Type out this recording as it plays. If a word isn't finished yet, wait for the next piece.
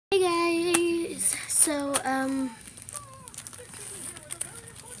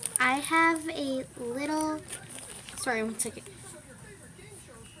I have a little, sorry, one second.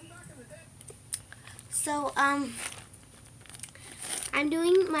 So, I'm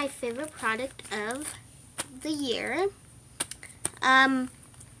doing my favorite product of the year,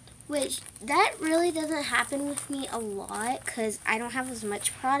 which that really doesn't happen with me a lot because I don't have as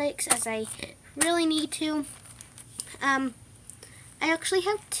much products as I really need to. I actually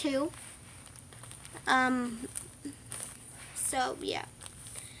have two. So yeah.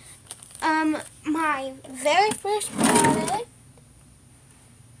 My very first product,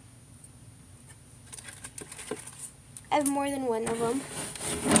 I have more than one of them,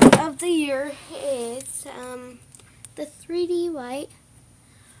 of the year is the 3D white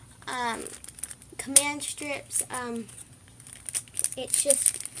command strips. It's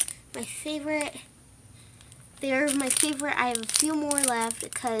just my favorite. They're my favorite. I have a few more left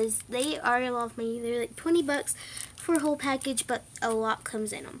because they are a lot of money. They're like 20 bucks for a whole package, but a lot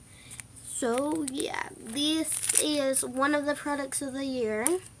comes in them. So yeah, this is one of the products of the year.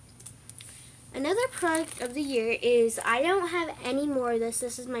 Another product of the year is, I don't have any more of this.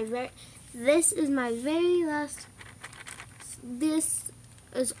 This is my very last. This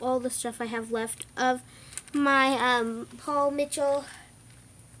is all the stuff I have left of my Paul Mitchell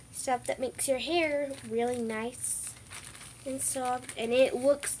stuff that makes your hair really nice and soft, and it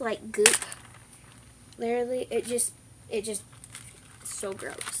looks like goop. Literally, it just so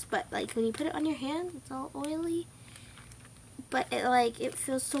gross. But like when you put it on your hand, it's all oily. But it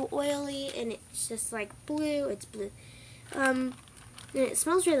feels so oily, and it's just like blue. It's blue. And it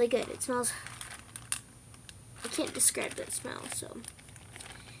smells really good. It smells, I can't describe that smell. So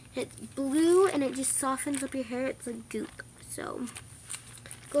it's blue, and it just softens up your hair. It's like goop. So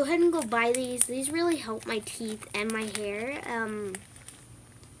go ahead and go buy these. These really help my teeth and my hair.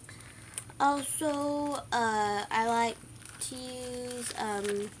 Also, I like to use a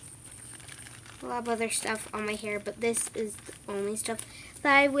lot of other stuff on my hair, but this is the only stuff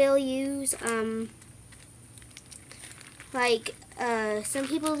that I will use. Some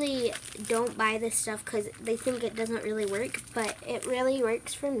people, they don't buy this stuff because they think it doesn't really work, but it really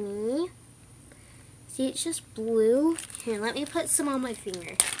works for me. See, it's just blue. Here, let me put some on my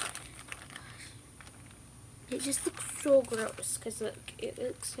finger. It just looks so gross because look, it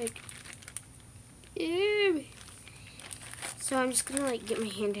looks like, ew. So I'm just gonna like get my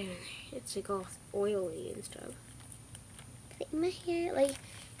hand in there. It's like all oily and stuff. Put in my hair. Like,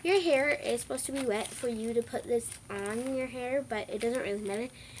 your hair is supposed to be wet for you to put this on your hair, but it doesn't really matter.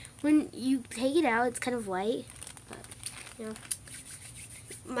 When you take it out, it's kind of white. But, you know,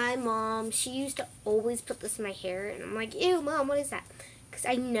 my mom, she used to always put this in my hair, and I'm like, ew, Mom, what is that? Because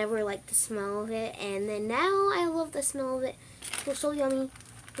I never liked the smell of it, and then now I love the smell of it. It's so yummy.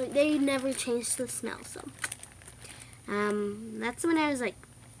 Like, they never changed the smell, so. That's when I was like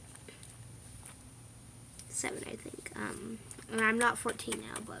 7, I think. And I'm not 14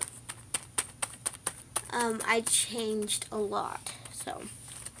 now, but I changed a lot. So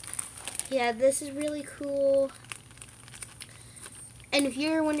yeah, this is really cool. And if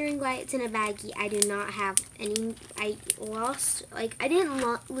you're wondering why it's in a baggie, I do not have any. I lost, like, I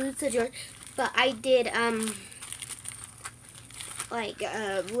didn't lose the jar, but I did like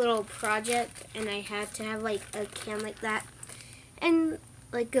a little project, and I had to have like a can like that and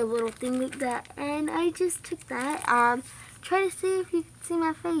like a little thing like that, and I just took that. Try to see if you can see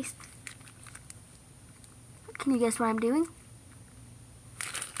my face. Can you guess what I'm doing?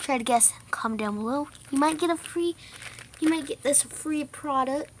 Try to guess. Comment down below. You might get this free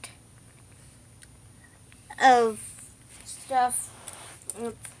product of stuff.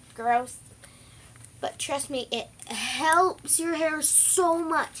 It's gross, but trust me, it helps your hair so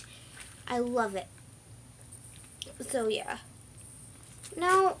much. I love it. So yeah.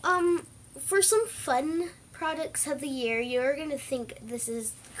 Now, for some fun products of the year, you're gonna think this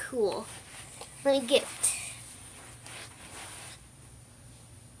is cool. Let me get it.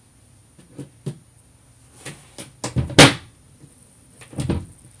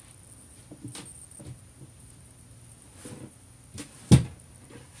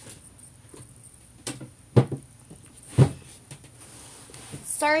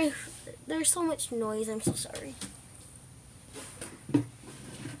 Sorry, there's so much noise. I'm so sorry.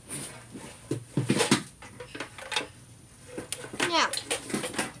 Now,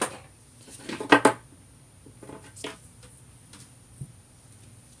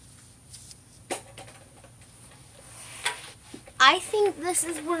 I think this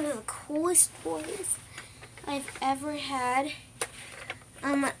is one of the coolest toys I've ever had.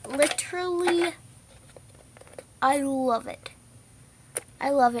 Literally, I love it. I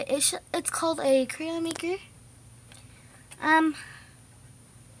love it. It's called a crayon maker. Um,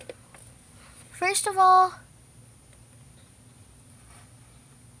 first of all,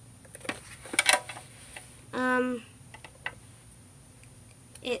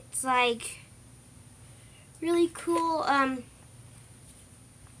 it's like really cool.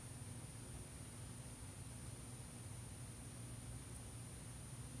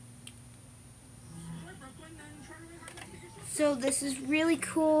 So this is really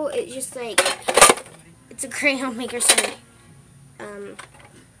cool. It's just like, it's a crayon maker, sorry. So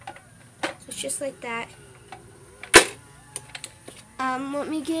it's just like that. Let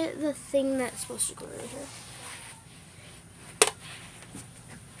me get the thing that's supposed to go right here.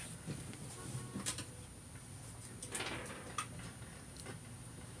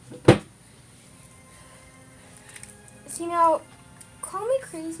 So, you know, call me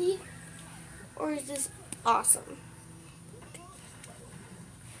crazy, or is this awesome?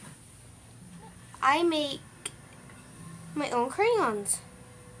 I make my own crayons.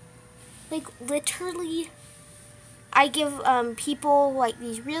 Like, literally, I give people like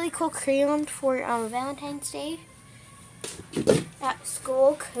these really cool crayons for Valentine's Day at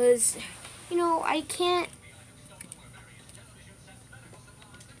school, because, you know, I can't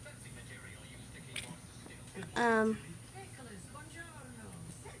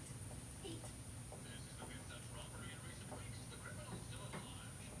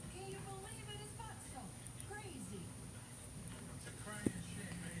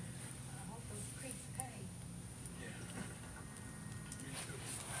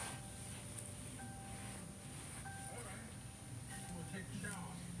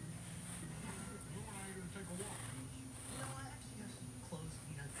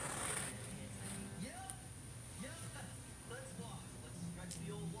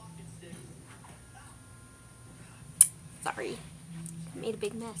sorry, I made a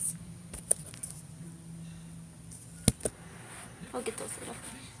big mess. I'll get those later.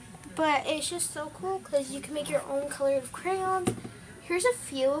 But it's just so cool because you can make your own colored crayons. Here's a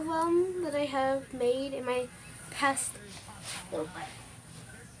few of them that I have made in my past little bit.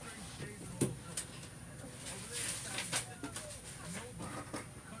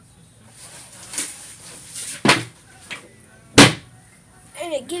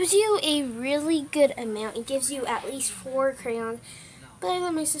 And it gives you a really good amount. It gives you at least 4 crayons. But I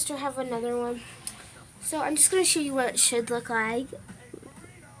let my sister have another one. So I'm just going to show you what it should look like.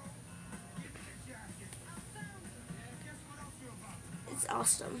 It's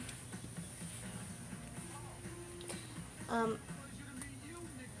awesome.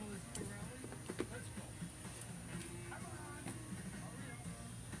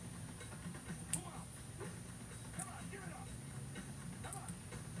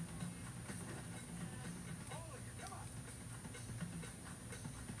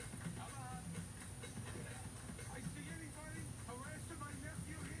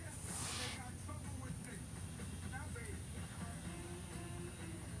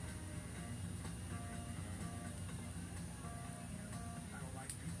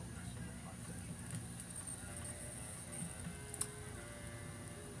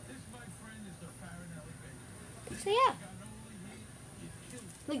 So yeah,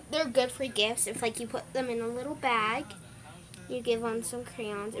 like they're good for gifts. If like you put them in a little bag, you give them some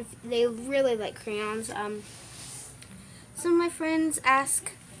crayons. If they really like crayons, some of my friends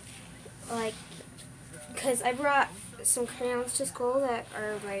ask, like, because I brought some crayons to school that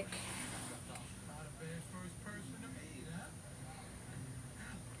are like,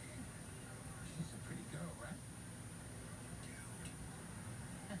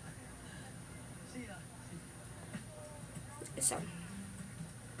 so.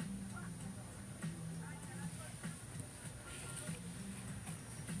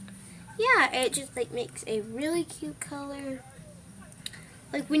 Yeah, it just like makes a really cute color.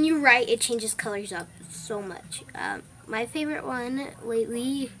 Like when you write, it changes colors up so much. My favorite one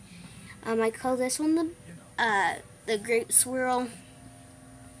lately, I call this one the grape swirl.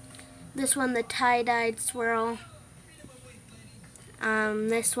 This one the tie-dyed swirl.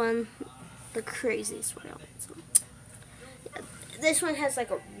 This one the crazy swirl. So, yeah, this one has like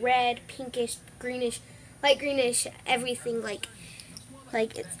a red, pinkish, greenish, light greenish, everything like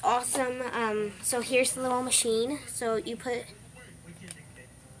it's awesome. So here's the little machine. So you put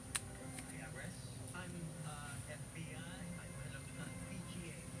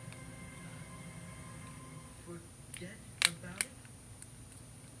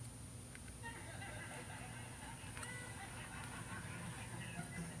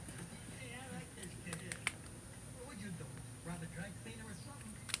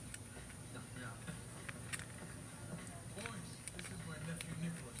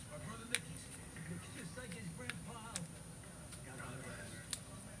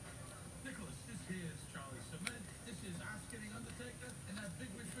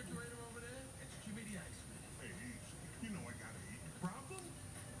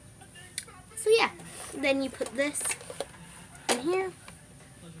Then you put this in here.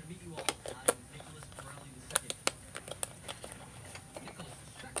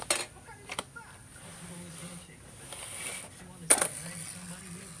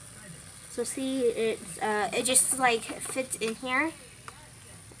 So see, it just like fits in here,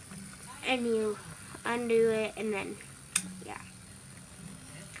 and you undo it, and then yeah.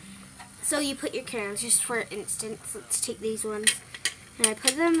 So you put your crayons. Just for instance, let's take these ones, and I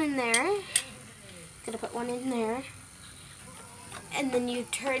put them in there. Gonna put one in there, and then you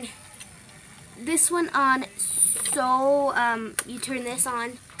turn this one on. So you turn this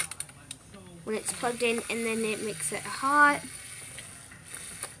on when it's plugged in, and then it makes it hot.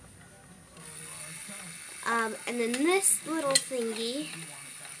 And then this little thingy,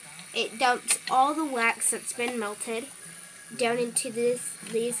 it dumps all the wax that's been melted down into these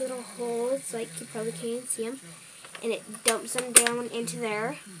little holes, like you probably can't see them, and it dumps them down into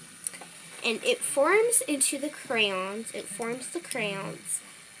there, and it forms into the crayons. It forms the crayons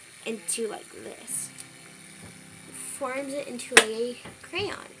into like this. It forms it into a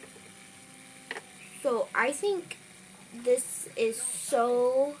crayon. So I think this is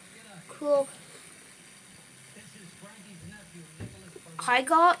so cool. I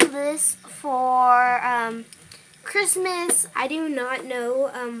got this for Christmas. I do not know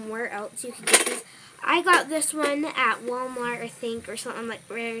where else you could get these. I got this one at Walmart, I think, or something like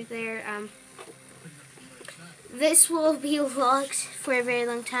right there. This will be locked for a very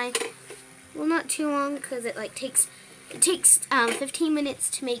long time. Well, not too long, because it takes 15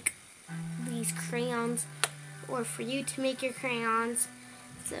 minutes to make these crayons, or for you to make your crayons.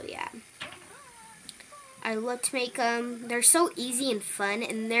 So yeah. I love to make them. They're so easy and fun,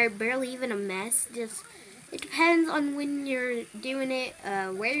 and they're barely even a mess. Just it depends on when you're doing it,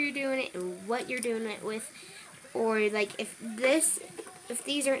 where you're doing it, and what you're doing it with. Or like if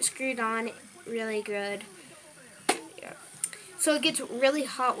these aren't screwed on really good. Yeah. So it gets really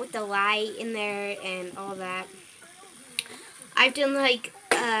hot with the light in there and all that. I've done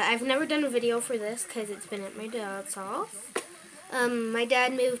I've never done a video for this because it's been at my dad's house. My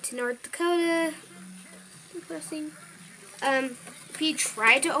dad moved to North Dakota. Depressing. If you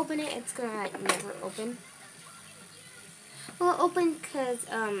try to open it, it's gonna never open. Well, open because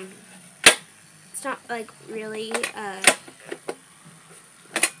it's not really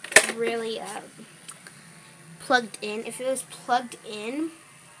plugged in. If it was plugged in,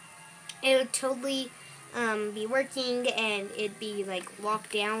 it would totally be working, and it'd be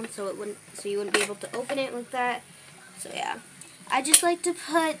locked down, so you wouldn't be able to open it like that. So yeah, I just like to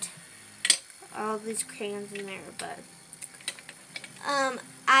put all these crayons in there, but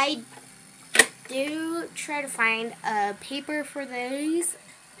I do try to find a paper for these.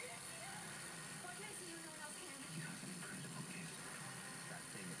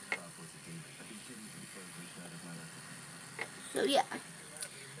 So yeah,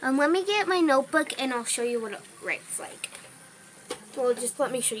 let me get my notebook and I'll show you what it writes like. Well, just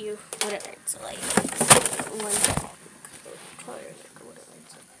let me show you what it writes like.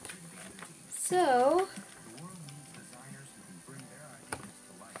 So,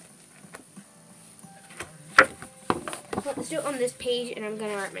 let's do it on this page, and I'm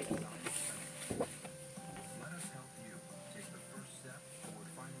going to write my name.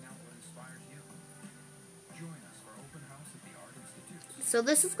 So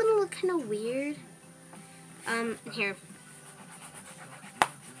this is going to look kind of weird. Here.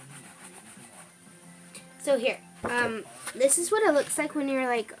 So here, this is what it looks like when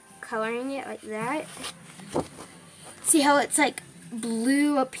you're coloring it like that. See how it's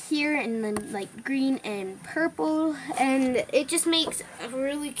blue up here and then green and purple, and it just makes a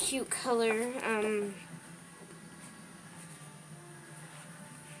really cute color.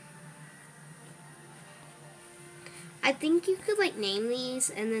 I think you could name these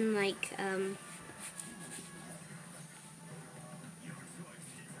and then make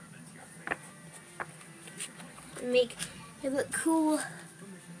it look cool.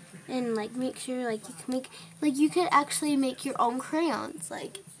 And make sure you can make you could actually make your own crayons,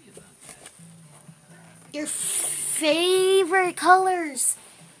 your favorite colors.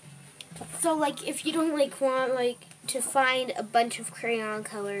 So if you don't want to find a bunch of crayon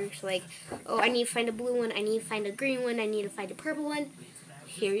colors, oh, I need to find a blue one, I need to find a green one, I need to find a purple one.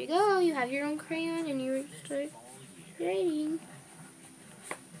 Here you go. You have your own crayon and you start writing.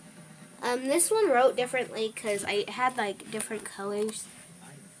 This one wrote differently because I had different colors.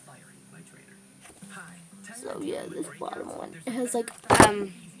 So yeah, this bottom one, it has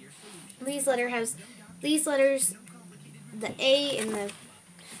these letters, the A and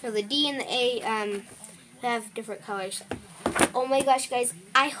the D and the A have different colors. Oh my gosh, guys,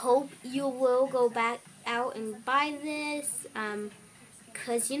 I hope you will go back out and buy this.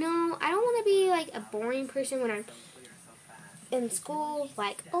 Cause you know, I don't want to be like a boring person when I'm in school.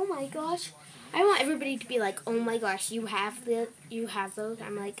 Like, oh my gosh, I want everybody to be like, oh my gosh, you have those.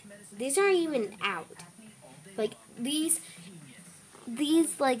 I'm like, these aren't even out. Like these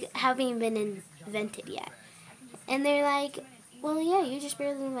like haven't been invented yet. And they're like, well, yeah, you just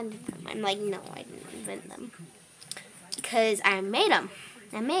barely invented them. I'm like, no, I didn't invent them. Because I made them.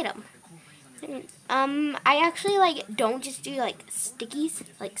 I actually like don't just do like stickies,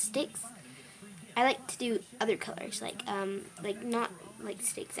 like sticks. I like to do other colors, like not like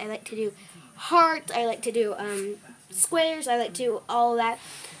sticks. I like to do hearts. I like to do squares. I like to do all that.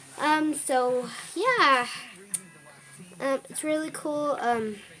 So yeah, it's really cool.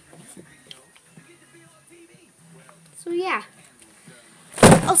 So yeah,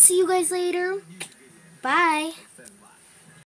 I'll see you guys later. Bye.